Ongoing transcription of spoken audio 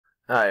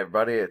Hi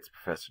everybody, it's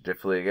Professor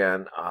Diffley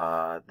again.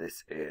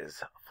 This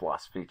is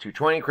Philosophy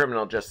 220,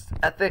 Criminal Justice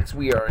Ethics.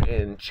 We are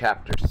in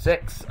Chapter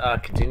 6,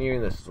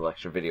 continuing. This is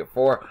lecture video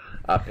 4,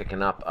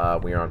 picking up.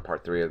 We are on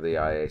Part 3 of the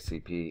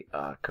IACP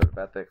Code of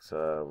Ethics.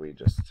 We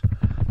just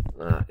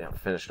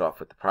finished off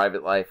with the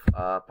private life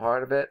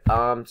part of it.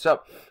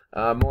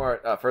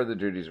 More further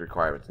duties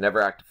requirements.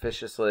 Never act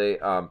officiously.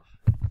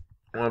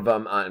 One of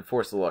them,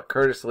 enforce the law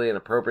courteously and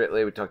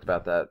appropriately. We talked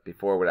about that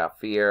before,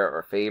 without fear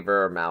or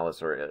favor, or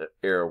malice or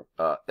ill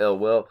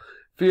will.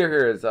 Fear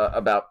here is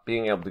about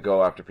being able to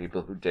go after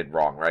people who did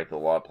wrong, right? The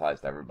law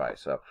applies to everybody,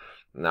 so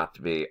not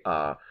to be,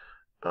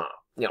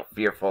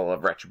 fearful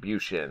of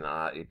retribution,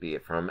 be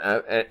it from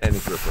any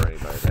group or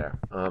anybody there.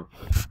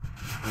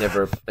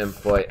 Never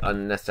employ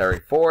unnecessary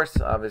force,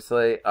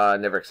 obviously.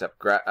 Never accept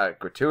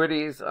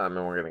gratuities, and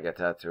we're going to get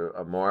to that too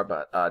more,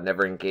 but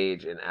never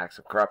engage in acts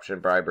of corruption,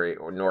 bribery,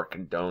 nor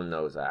condone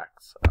those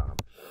acts.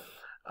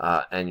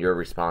 And you're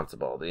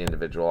responsible. The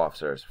individual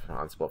officer is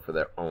responsible for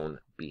their own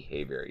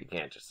behavior. You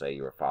can't just say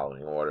you were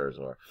following orders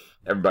or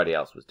everybody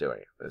else was doing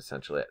it.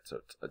 Essentially,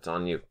 So it's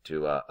on you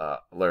to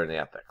learn the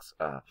ethics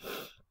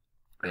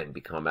and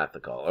become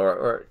ethical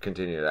or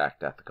continue to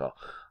act ethical.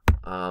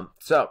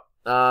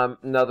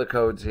 Another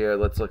codes here.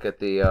 Let's look at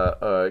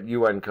the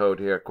UN code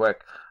here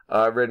quick.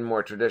 Written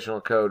more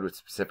traditional code with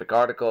specific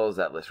articles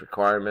that list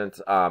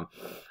requirements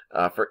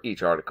for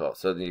each article.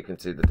 So that you can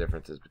see the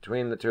differences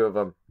between the two of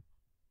them.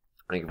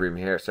 You can read them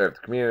here. Serve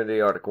the community.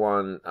 Article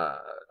 1.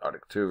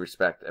 Article 2.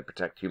 Respect and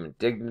protect human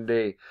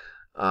dignity.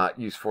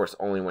 Use force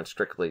only when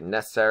strictly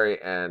necessary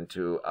and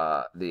to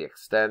the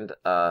extent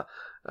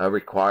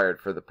required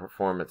for the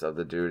performance of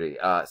the duty.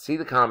 See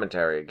the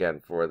commentary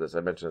again for this. I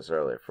mentioned this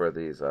earlier for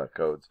these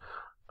codes,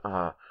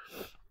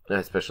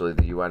 especially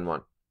the UN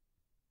one.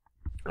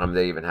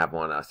 They even have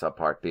one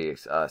subpart B,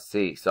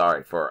 C.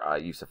 Sorry, for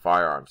use of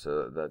firearms.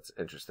 So that's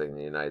interesting.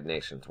 The United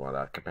Nations want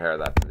to compare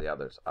that to the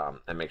others,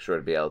 and make sure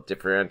to be able to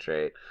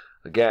differentiate.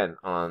 Again,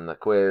 on the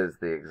quiz,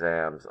 the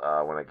exams,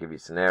 when I give you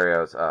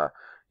scenarios,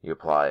 you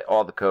apply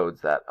all the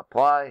codes that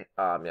apply.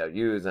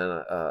 Use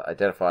and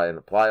identify and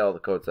apply all the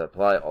codes that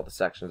apply, all the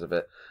sections of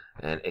it,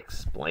 and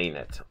explain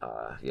it.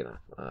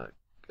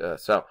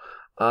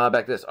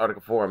 Back to this,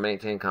 Article 4,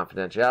 maintain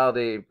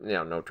confidentiality.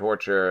 No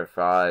torture.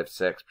 5,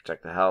 6,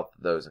 protect the health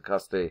of those in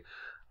custody.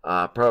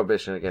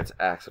 Prohibition against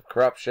acts of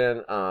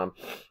corruption,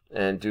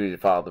 and duty to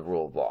follow the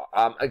rule of law.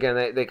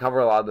 Again, they cover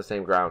a lot of the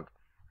same ground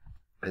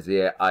as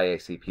the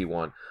IACP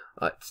one.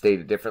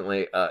 Stated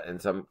differently. In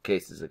some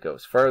cases it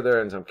goes further,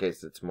 in some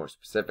cases it's more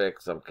specific,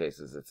 some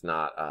cases it's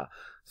not.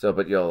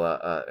 But you'll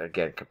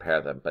again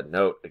compare them. But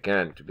note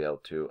again to be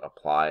able to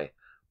apply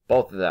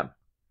both of them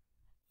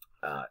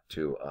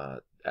to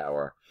the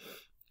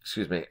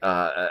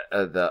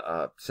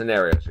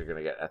scenarios. You're going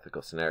to get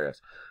ethical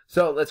scenarios.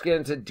 So let's get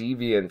into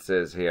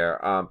deviances here.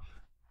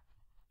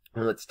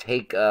 Let's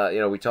take,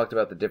 we talked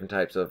about the different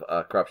types of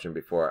corruption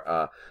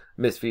before.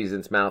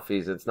 Misfeasance,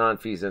 malfeasance,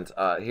 nonfeasance.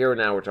 Here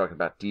now we're talking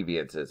about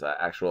deviances,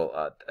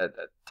 actual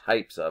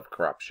types of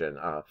corruption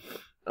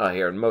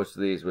here. And most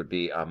of these would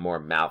be more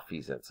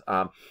malfeasance.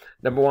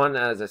 Number one,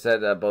 as I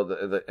said, both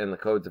in the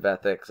codes of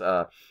ethics,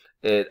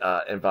 it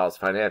involves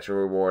financial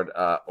reward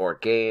or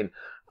gain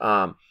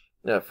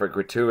for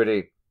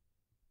gratuity.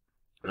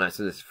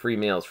 So this free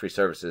meals, free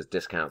services,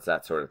 discounts,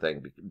 that sort of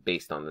thing,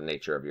 based on the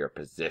nature of your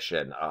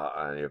position,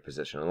 on your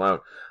position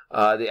alone.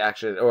 The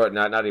action, or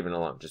not even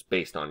alone, just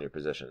based on your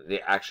position.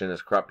 The action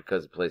is corrupt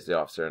because it places the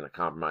officer in a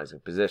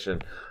compromising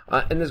position.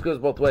 And this goes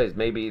both ways.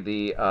 Maybe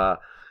the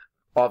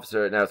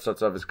officer now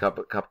starts off as a cup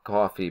of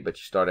coffee, but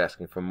you start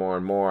asking for more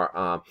and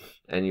more,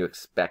 and you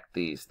expect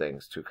these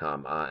things to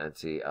come. And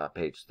see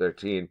page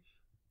 13.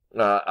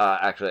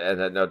 Actually,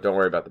 and no, don't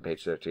worry about the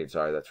page 13.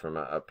 Sorry, that's from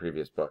a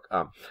previous book.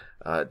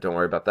 Don't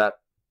worry about that.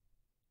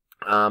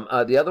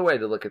 The other way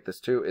to look at this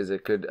too is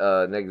it could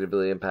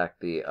negatively impact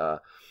the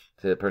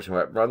person who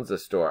runs the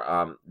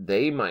store.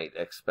 They might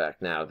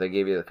expect, now they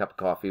gave you the cup of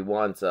coffee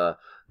once,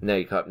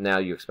 now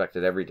you expect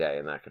it every day,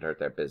 and that could hurt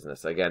their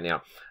business. Again,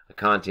 a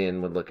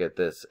Kantian would look at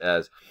this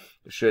as,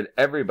 should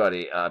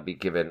everybody be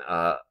given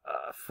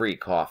free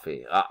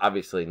coffee?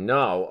 Obviously,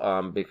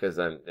 no, because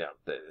then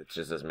it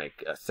just doesn't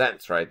make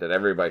sense, right? That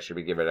everybody should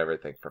be given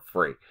everything for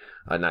free,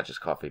 not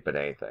just coffee, but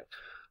anything.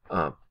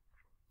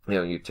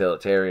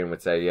 Utilitarian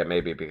would say, yeah,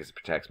 maybe because it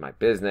protects my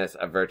business.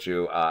 A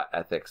virtue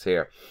ethics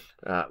here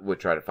would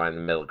try to find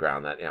the middle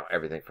ground that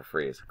everything for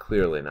free is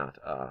clearly not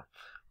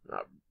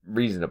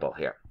reasonable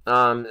here.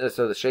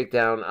 So the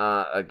shakedown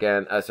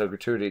again. So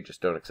gratuity,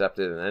 just don't accept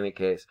it in any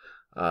case.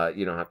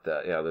 You don't have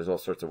to. There's all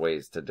sorts of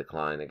ways to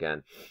decline.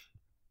 Again,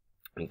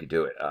 you could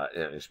do it.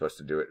 You're supposed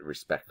to do it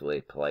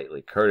respectfully,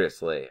 politely,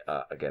 courteously.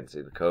 Again,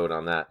 see the code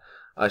on that.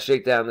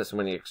 Shakedown, this is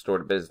when you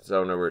extort a business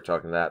owner. We were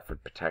talking that for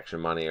protection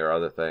money or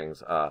other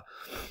things.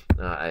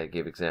 I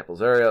gave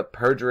examples earlier.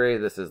 Perjury,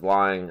 this is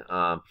lying.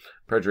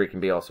 Perjury can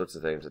be all sorts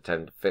of things.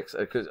 Attempt to fix,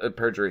 because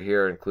perjury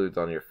here includes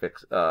on your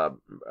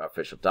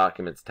official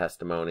documents,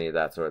 testimony,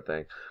 that sort of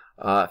thing.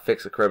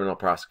 Fix a criminal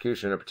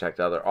prosecution or protect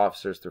other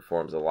officers through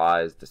forms of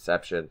lies,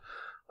 deception,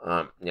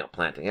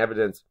 planting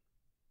evidence,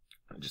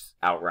 just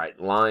outright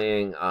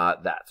lying,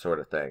 that sort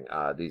of thing.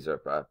 These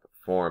are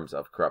forms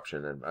of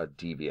corruption and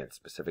deviance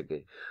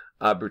specifically.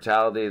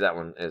 Brutality, that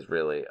one is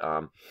really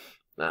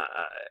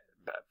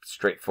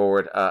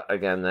straightforward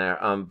again there.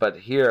 But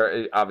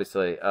here,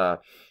 obviously,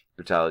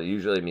 brutality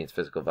usually means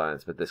physical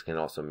violence, but this can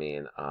also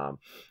mean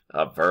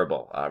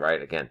verbal,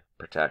 right? Again,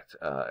 protect,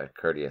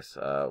 courteous,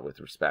 with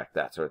respect,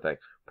 that sort of thing.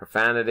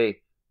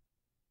 Profanity,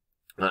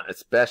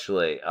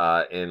 especially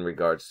in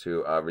regards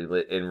to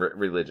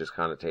religious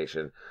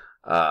connotation,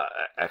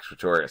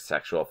 extraterritorial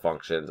sexual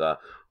functions,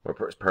 or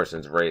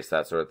person's race,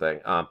 that sort of thing.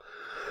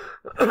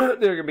 There are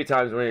going to be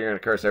times when you're going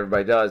to curse.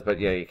 Everybody does, but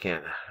yeah, you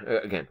can't.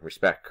 Again,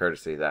 respect,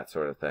 courtesy, that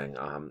sort of thing.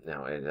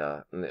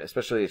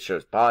 Especially it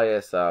shows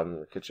bias.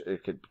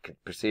 It could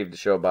perceive to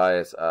show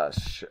bias,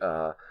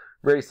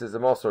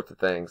 racism, all sorts of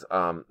things.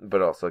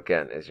 But also,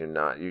 again, as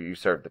you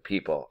serve the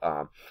people.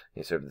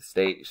 You serve the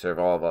state. You serve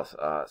all of us.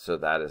 So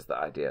that is the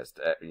idea.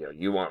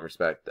 You want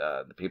respect.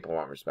 The people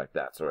want respect.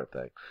 That sort of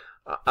thing.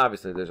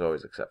 Obviously, there's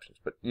always exceptions,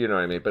 but you know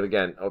what I mean. But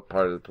again,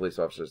 part of the police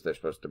officers, they're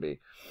supposed to be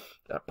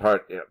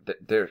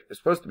they're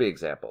supposed to be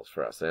examples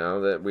for us.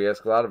 That we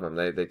ask a lot of them.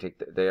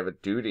 They have a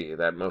duty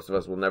that most of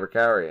us will never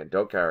carry and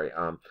don't carry.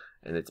 And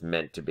it's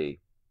meant to be.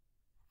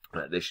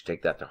 They should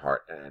take that to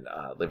heart and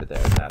live it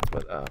there. And that's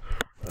what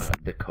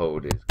the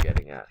code is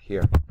getting at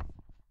here.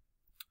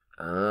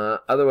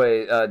 Other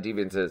way,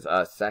 deviance is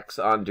sex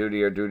on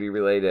duty or duty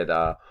related.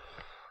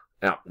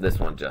 Now, this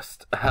one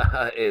just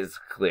is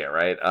clear,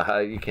 right?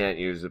 You can't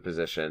use the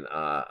position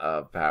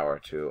of power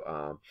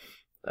to,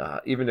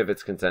 even if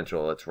it's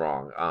consensual, it's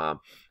wrong.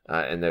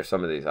 And there's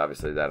some of these,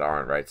 obviously, that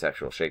aren't, right?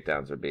 Sexual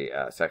shakedowns would be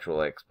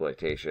sexual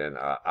exploitation,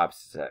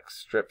 opposite sex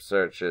strip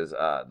searches,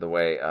 the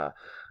way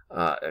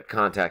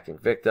contacting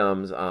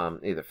victims,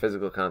 either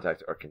physical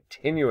contact or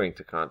continuing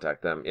to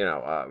contact them,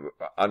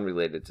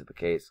 unrelated to the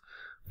case.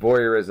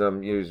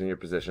 Voyeurism, using your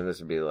position. This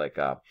would be like,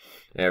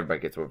 everybody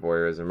gets what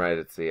voyeurism, right?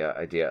 It's the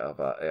idea of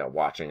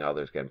watching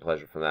others, getting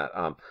pleasure from that.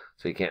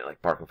 So you can't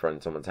like park in front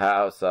of someone's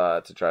house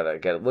to try to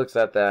get looks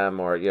at them,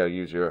 or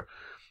use your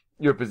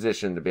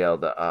position to be able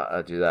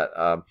to do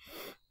that.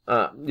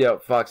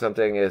 Fuck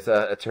something is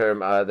a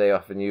term they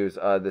often use.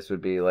 This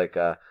would be like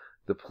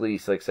the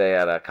police, like say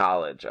at a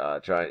college,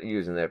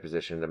 using their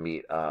position to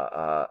meet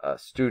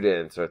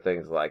students or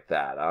things like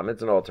that.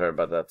 It's an old term,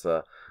 but that's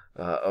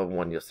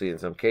one you'll see in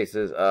some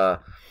cases.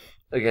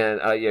 Again,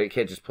 you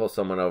can't just pull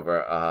someone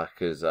over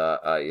because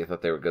you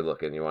thought they were good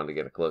looking, you wanted to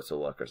get a closer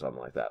look or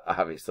something like that.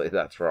 Obviously,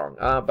 that's wrong.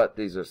 But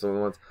these are some of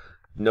the ones.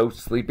 No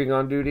sleeping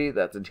on duty,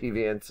 that's a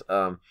deviance.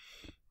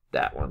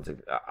 That one's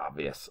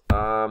obvious.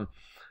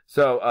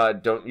 So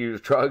don't use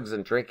drugs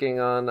and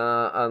drinking on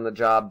the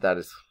job. That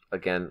is,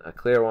 again, a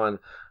clear one.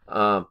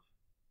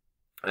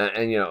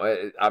 And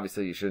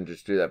obviously you shouldn't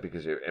just do that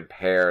because you're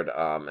impaired,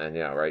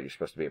 right, you're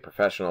supposed to be a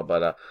professional,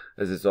 but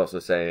as it's also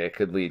saying, it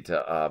could lead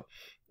to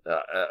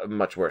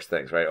much worse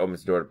things, right?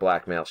 Opens the door to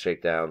blackmail,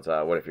 shakedowns.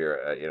 What if you're,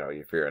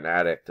 if you're an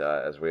addict,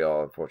 as we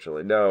all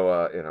unfortunately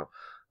know,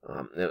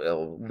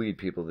 it'll lead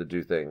people to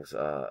do things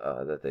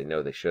that they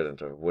know they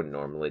shouldn't or wouldn't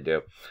normally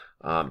do.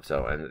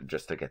 And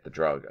just to get the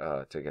drug,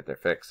 to get their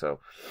fix. So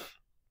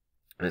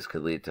this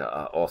could lead to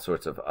all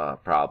sorts of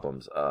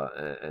problems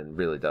and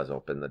really does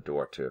open the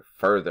door to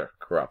further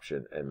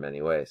corruption in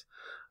many ways.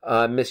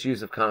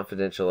 Misuse of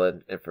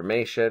confidential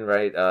information,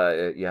 right?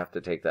 You have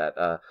to take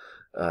that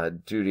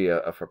duty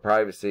for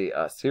privacy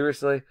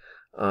seriously.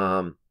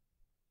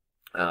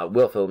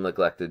 Willful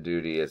neglected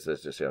duty is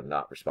just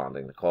not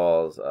responding to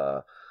calls.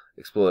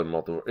 Explore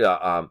multiple.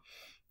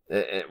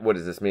 What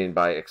does this mean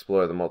by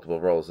explore the multiple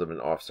roles of an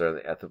officer and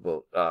the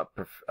ethical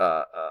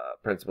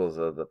principles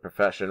of the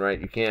profession? Right?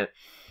 You can't.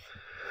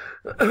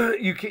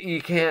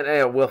 You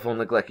can't willful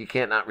neglect. You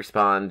can't not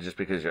respond just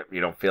because you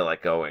don't feel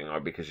like going or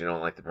because you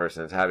don't like the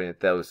person that's having it.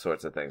 Those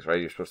sorts of things,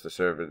 right? You're supposed to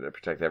serve and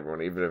protect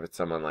everyone, even if it's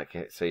someone like,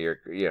 say, you're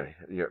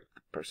the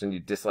person you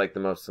dislike the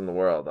most in the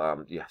world.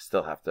 You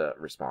still have to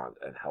respond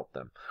and help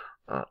them.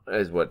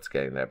 Is what's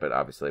getting there. But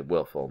obviously,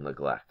 willful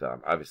neglect.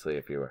 Obviously,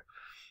 if you were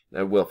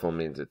willful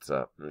means it's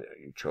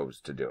you chose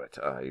to do it.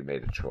 You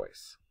made a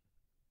choice.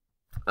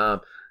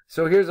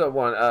 So here's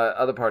one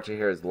other part to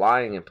here is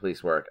lying in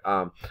police work.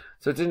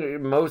 So it's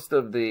in most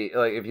of the,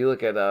 like, if you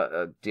look at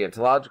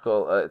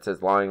deontological, it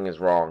says lying is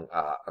wrong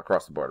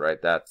across the board,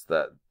 right? That's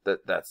the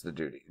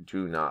duty.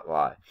 Do not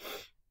lie.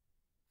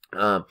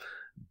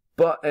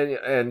 But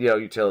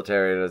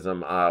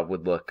utilitarianism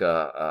would look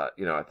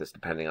at this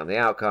depending on the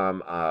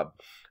outcome.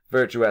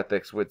 Virtue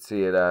ethics would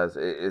see it as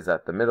is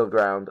at the middle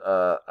ground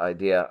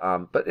idea.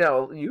 But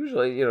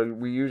usually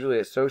we usually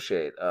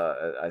associate.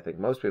 I think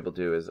most people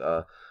do is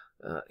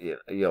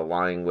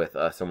lying with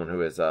someone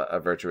who is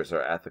virtuous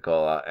or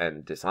ethical,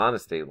 and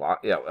dishonesty.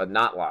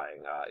 Not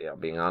lying.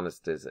 Being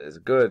honest is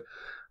good.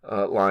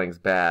 Lying's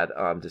bad.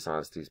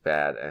 Dishonesty's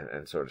bad,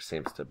 and sort of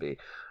seems to be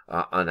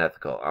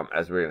unethical.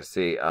 As we're going to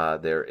see,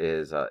 there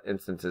is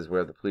instances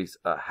where the police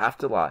have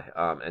to lie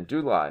and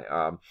do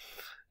lie.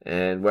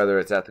 And whether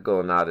it's ethical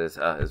or not is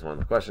one of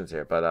the questions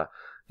here. But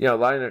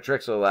lying or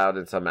tricks are allowed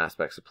in some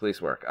aspects of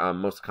police work.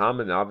 Most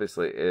common,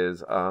 obviously,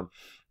 is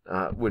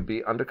would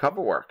be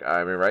undercover work.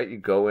 I mean, right? You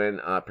go in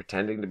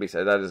pretending to be,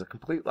 that is a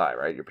complete lie,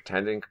 right? You're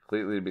pretending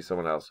completely to be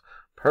someone else,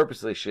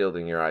 purposely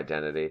shielding your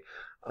identity,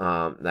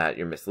 that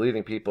you're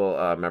misleading people.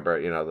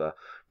 Remember, the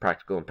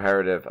practical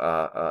imperative,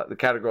 the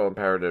categorical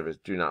imperative is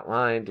do not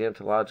lie,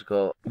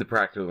 deontological. The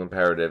practical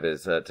imperative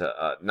is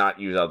to not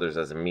use others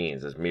as a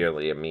means, as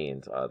merely a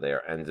means. They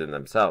are ends in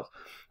themselves.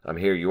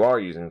 Here you are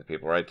using the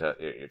people, right?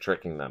 You're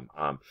tricking them.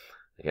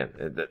 Again,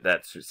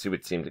 that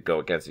would seem to go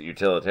against it.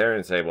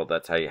 Utilitarians say, well,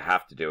 that's how you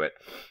have to do it.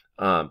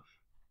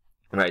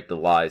 Right, the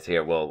lies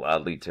here will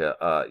lead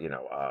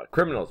to,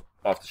 criminals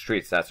off the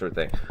streets, that sort of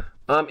thing.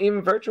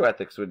 Even virtue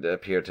ethics would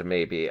appear to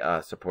maybe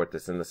support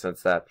this in the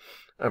sense that,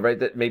 right,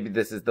 that maybe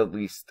this is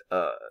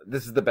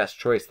the best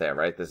choice there,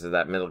 right? This is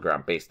that middle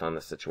ground based on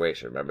the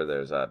situation. Remember,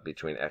 there's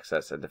between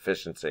excess and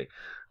deficiency.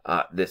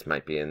 This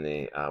might be in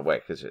the way,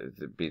 because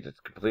it'd be to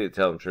completely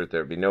tell them the truth.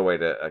 There'd be no way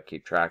to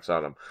keep tracks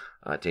on them,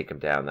 take them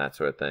down, that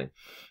sort of thing.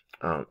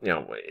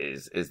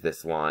 Is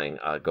this lying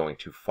going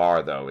too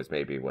far, though, is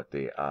maybe what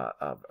the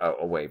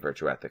a way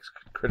virtue ethics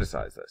could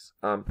criticize this.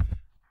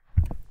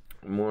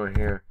 More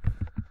here.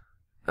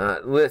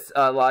 Lists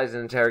lies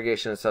in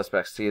interrogation of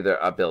suspects to either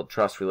build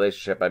trust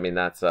relationship. I mean,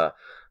 that's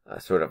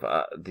sort of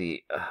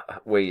the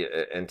way you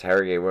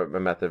interrogate, a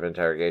method of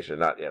interrogation,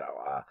 not,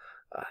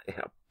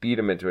 beat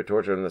them into a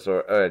torture and this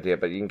sort of idea,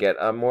 but you can get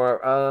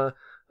more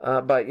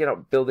by,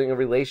 building a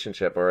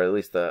relationship, or at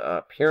least the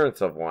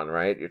appearance of one,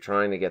 right? You're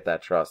trying to get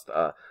that trust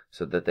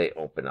so that they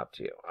open up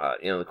to you.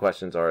 The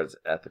questions are, is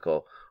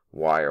ethical,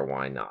 why or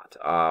why not?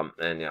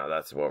 And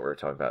that's what we're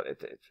talking about.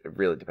 It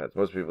really depends.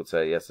 Most people would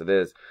say, yes, it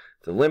is.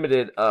 It's a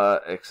limited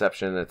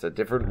exception. It's a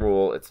different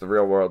rule. It's the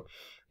real world.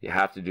 You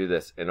have to do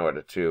this in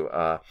order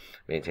to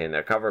maintain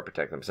their cover,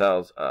 protect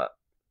themselves,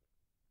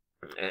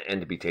 and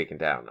to be taken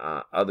down.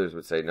 Others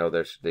would say, no,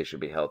 they should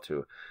be held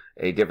to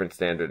a different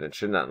standard and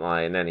should not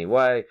lie in any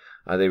way.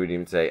 They would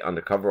even say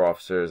undercover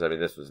officers. I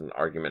mean, this was an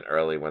argument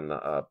early when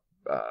the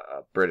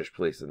British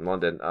police in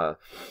London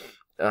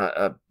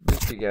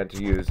began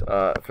to use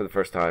for the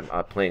first time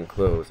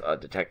plainclothes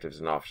detectives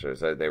and officers.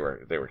 They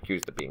were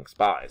accused of being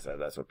spies.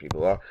 That's what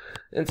people are,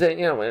 and saying,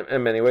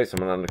 in many ways,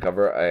 someone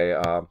undercover,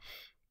 a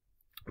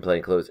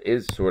plainclothes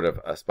is sort of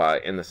a spy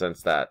in the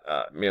sense that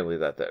merely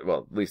that at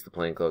least the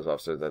plainclothes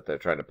officer, that they're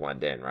trying to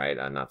blend in, right,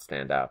 and not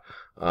stand out.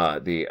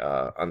 The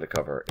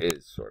undercover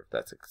is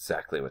that's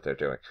exactly what they're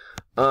doing.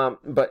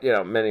 But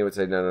many would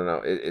say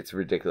no, it's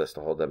ridiculous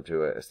to hold them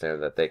to a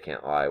standard that they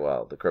can't lie.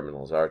 Well, the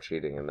criminals are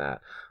cheating in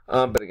that.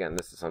 But again,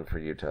 this is something for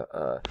you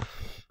to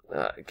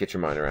get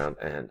your mind around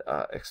and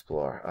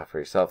explore for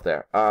yourself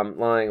there.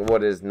 Lying,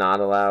 what is not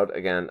allowed?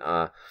 Again,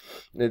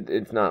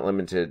 it's not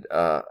limited.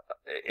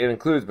 It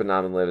includes, but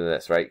not limited to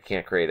this, right? You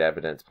can't create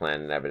evidence,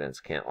 plan an evidence,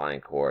 can't lie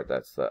in court.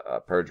 That's the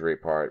perjury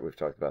part. We've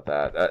talked about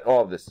that.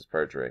 All of this is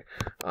perjury,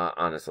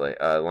 honestly.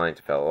 Lying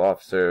to fellow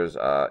officers,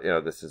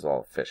 this is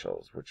all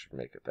officials, which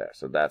make it there.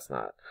 So that's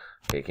not,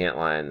 you can't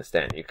lie in the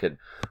stand. You could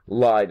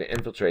lie to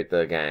infiltrate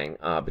the gang,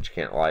 but you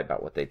can't lie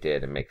about what they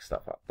did and make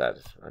stuff up. That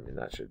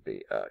should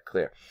be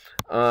clear.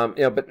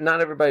 But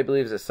not everybody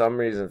believes it. Some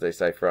reasons they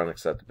cite for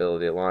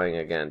unacceptability. Lying,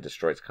 again,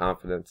 destroys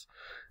confidence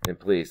in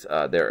police.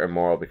 They're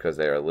immoral because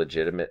they are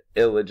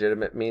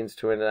illegitimate means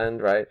to an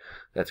end, right?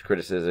 That's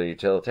criticism of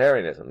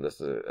utilitarianism.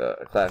 This is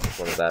a classic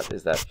one of that,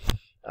 is that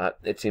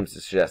it seems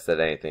to suggest that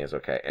anything is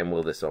okay. And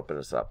will this open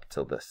us up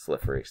till the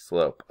slippery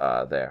slope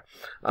there?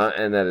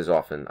 And that is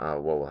often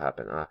what will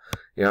happen.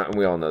 And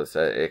we all know this.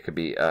 It could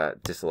be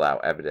disallow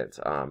evidence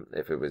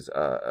if it was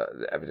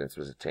the evidence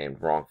was obtained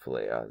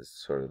wrongfully. This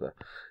is sort of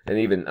and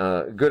even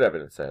good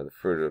evidence there, the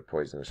fruit of a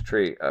poisonous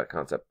tree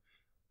concept.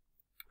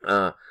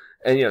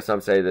 And some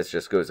say this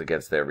just goes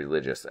against their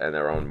religious and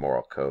their own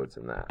moral codes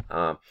and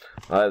that.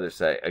 Others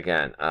say,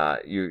 again,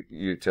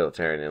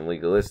 utilitarian and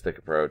legalistic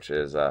approach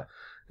is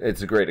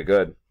it's a greater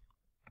good.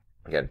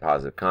 Again,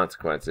 positive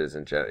consequences,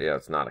 and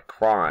it's not a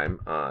crime,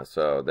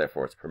 so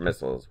therefore it's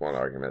permissible is one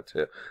argument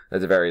too.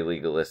 That's a very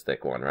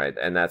legalistic one, right?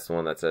 And that's the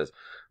one that says,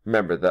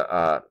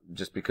 remember,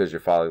 just because you're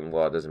following the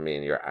law doesn't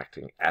mean you're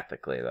acting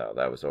ethically, though.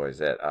 That was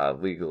always it.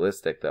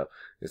 Legalistic, though,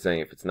 is saying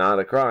if it's not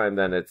a crime,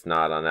 then it's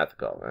not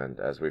unethical. And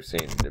as we've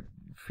seen,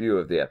 few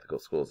of the ethical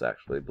schools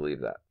actually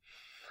believe that.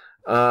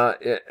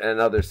 And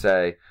others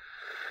say,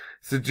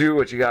 so do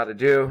what you got to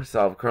do,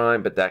 solve a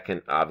crime, but that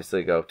can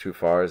obviously go too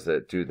far. Is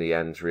that do the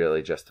ends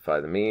really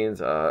justify the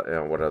means? What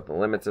are the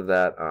limits of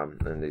that?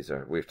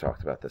 And we've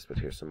talked about this, but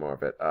here's some more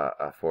of it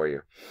for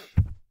you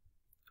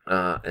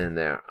in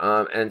there.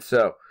 And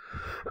so,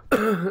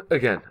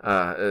 again,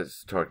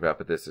 as talked about,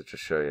 but this is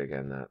just show you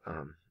again that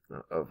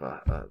of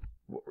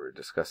what we're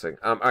discussing.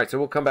 All right, so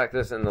we'll come back to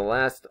this in the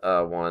last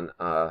one.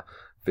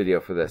 Video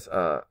for this.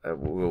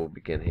 We'll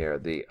begin here,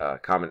 the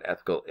common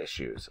ethical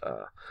issues.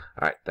 All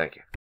right, thank you.